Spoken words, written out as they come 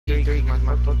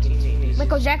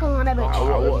Michael Jackson on that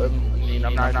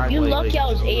bitch. You lucky I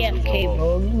was AFK,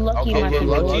 bro. You lucky my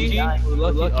lucky.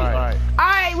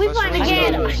 Alright, we playing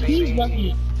again. He's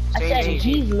lucky. I said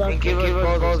he's lucky.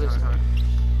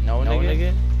 No,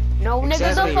 nigga. No,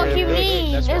 nigga, the fuck you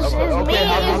mean? This is me.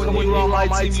 How come you on my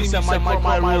team? You said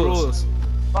my rules.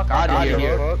 Fuck out of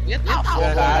here. Get the fuck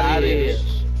out of here.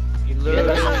 Get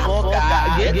the fuck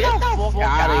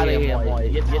out of here, boy.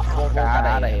 Get the fuck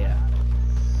out of here.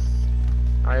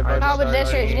 How with this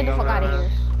shit? Get the fuck out of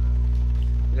here.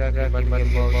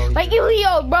 Like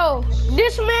yo, bro.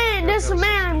 This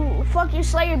man, fucking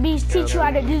Slayer Beast teach you how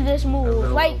to do this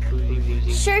move. Like,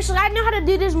 seriously, I know how to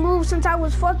do this move since I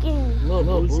was fucking. What,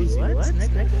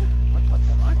 nigga?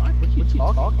 What you talking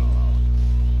about?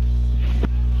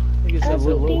 Nigga said,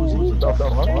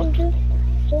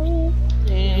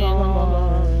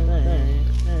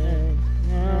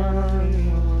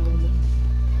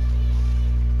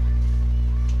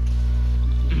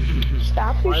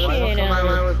 Stop your shit now.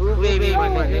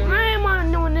 I am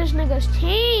on knowing this nigga's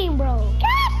team, bro.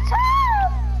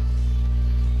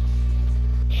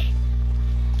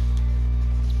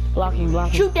 Blocking.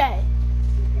 Shoot that.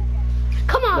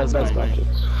 Come on, bro.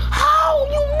 How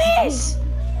you miss?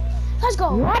 Let's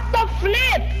go. What the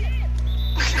flip?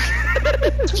 I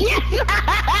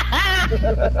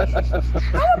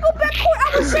would go back court. I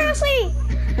was seriously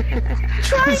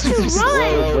trying to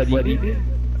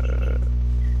run.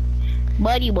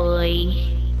 Buddy boy.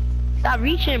 Stop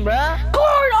reaching, bruh.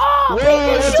 Guard off!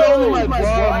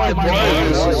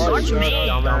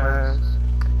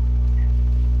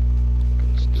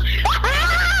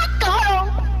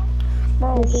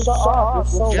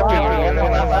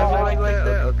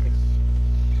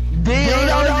 Damn,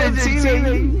 that was your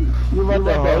teammate. You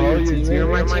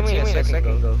were my teammate a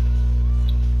second ago.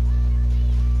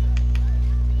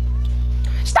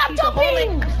 Stop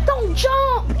jumping! Don't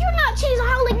jump! You're not cheesing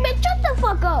howling, bitch. Shut the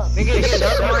fuck up. Nigga,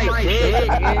 shut my dick,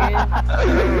 man.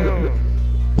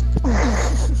 I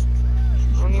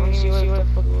don't even see what the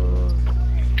fuck.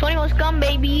 21 scum,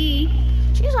 baby.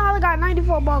 Cheesing howling got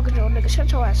 94 ball control, nigga.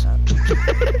 Shut your ass up.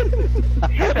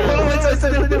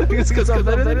 Because I'm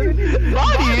better than you.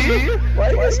 Buddy! Why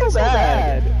are you so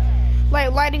bad?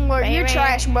 Like, lighting lord, you're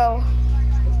trash, bro.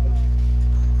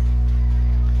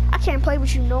 I can't play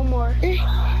with you no more.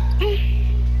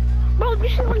 Bro,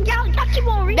 this is when y'all keep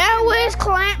on reaching. That was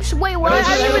clamps. Wait, what? I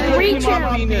didn't even reach him.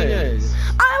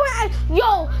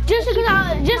 Yo, just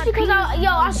because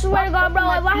I swear to God,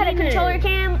 bro, if I had a controller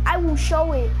cam, I will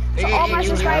show it to all my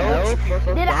subscribers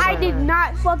that I did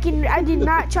not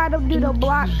try to do the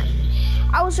block.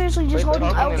 I was seriously just holding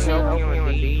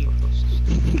L2.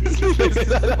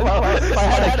 If I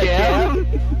had a cam?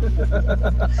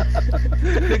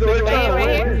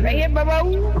 Right here, bro.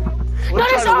 No,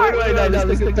 that's hard. Right now,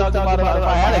 this nigga talking about if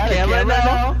I had a camera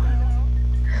now.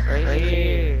 Right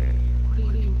here.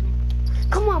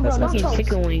 Come on, bro, don't choke.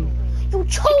 Chicken wing. You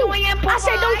choke. I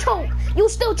said don't choke. You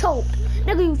still choke.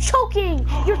 Nigga, you choking.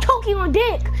 You're choking on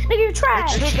dick. Nigga, you're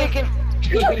trash. You chicken.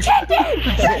 You're chicken.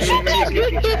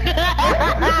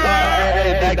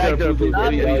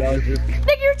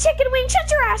 Nigga, you're chicken wing. Shut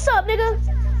your ass up, nigga.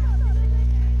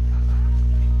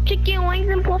 Chicken wings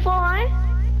and amplify.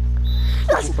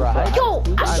 Yo,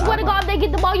 I swear to God, if they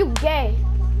get the ball, you gay.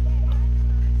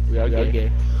 We are gay. We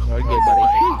are gay, buddy.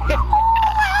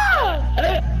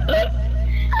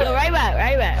 Yo, right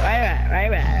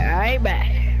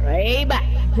back.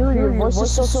 Dude, your voice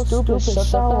is so stupid. Shut the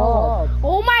hell up.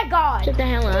 Oh my God. Shut the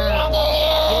hell up.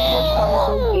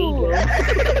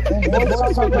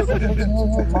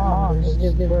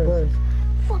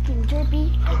 Fucking drippy.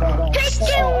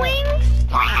 Chicken wings.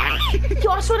 Yo,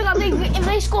 I swear to God, if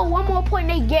they score one more point,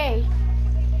 they gay.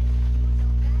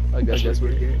 I guess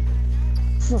we're gay.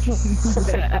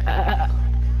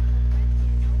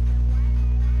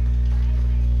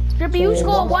 Drippy, you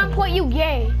score 1 point, you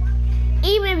gay.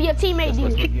 Even if your teammate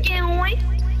did. Chicken wings.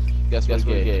 Guess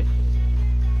we're gay.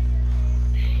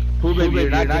 Who baby, you're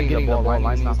not getting the ball.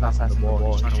 Mine's not passing the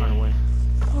ball. Trying to run away.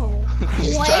 Oh.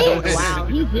 Wait. Wow,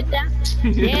 he did that?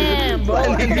 Damn, bro.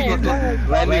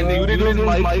 Landon, you didn't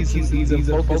lose Mike. He's in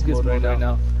focus mode right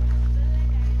now.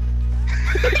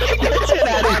 Get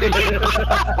out of here.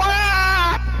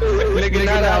 Nigga,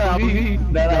 not out of me.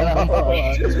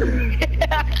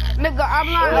 Nigga, I'm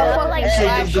not no fucking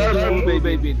slash.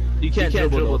 Baby. You can't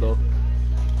dribble though.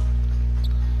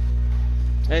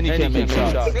 And you can't make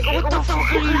shots.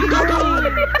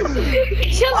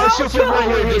 Chill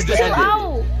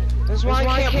out. That's why I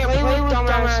can't play with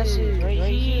dumbasses.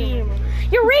 Right here.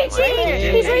 You're reaching.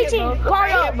 He's reaching.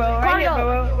 Guard up.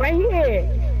 Right here.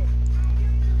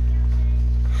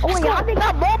 Oh my God, they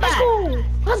got ball back.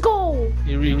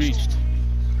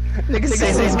 Nigga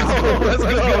say let's go, let's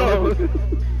go.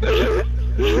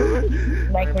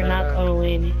 Like we're not gonna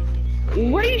win.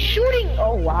 Where are you shooting?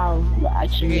 Oh wow, you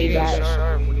actually made that.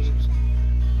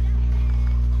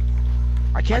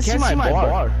 I can't see my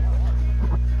bar.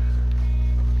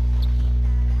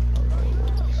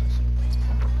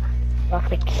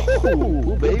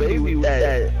 Ooh, baby, with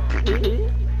that.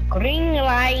 Green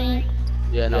light.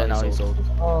 Yeah, no, he's old.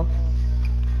 Oh.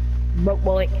 Broke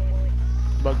boy.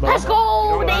 Let's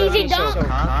go, the easy dunk.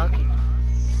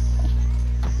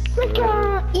 Look,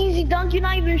 easy dunk. You're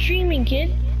not even streaming,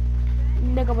 kid.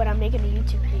 Nigga, but I'm making a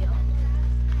YouTube video.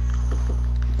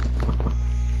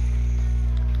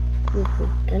 You're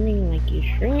pretending like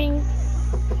you're streaming.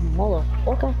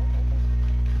 Motherfucker.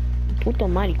 Puta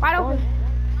madre. Wide open.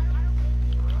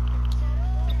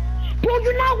 Bro,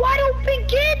 you're not wide open,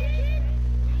 kid.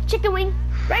 Chicken wing.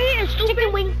 Right here, stupid.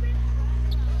 Chicken wing.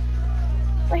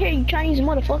 Right here, you Chinese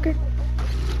motherfucker.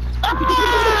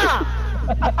 Ah!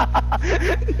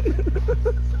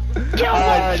 Get off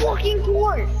my fucking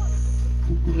court.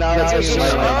 No, it's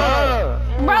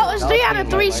Bro, it's 3 out of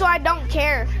 3, so I don't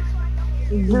care.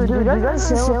 Dude, you guys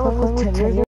say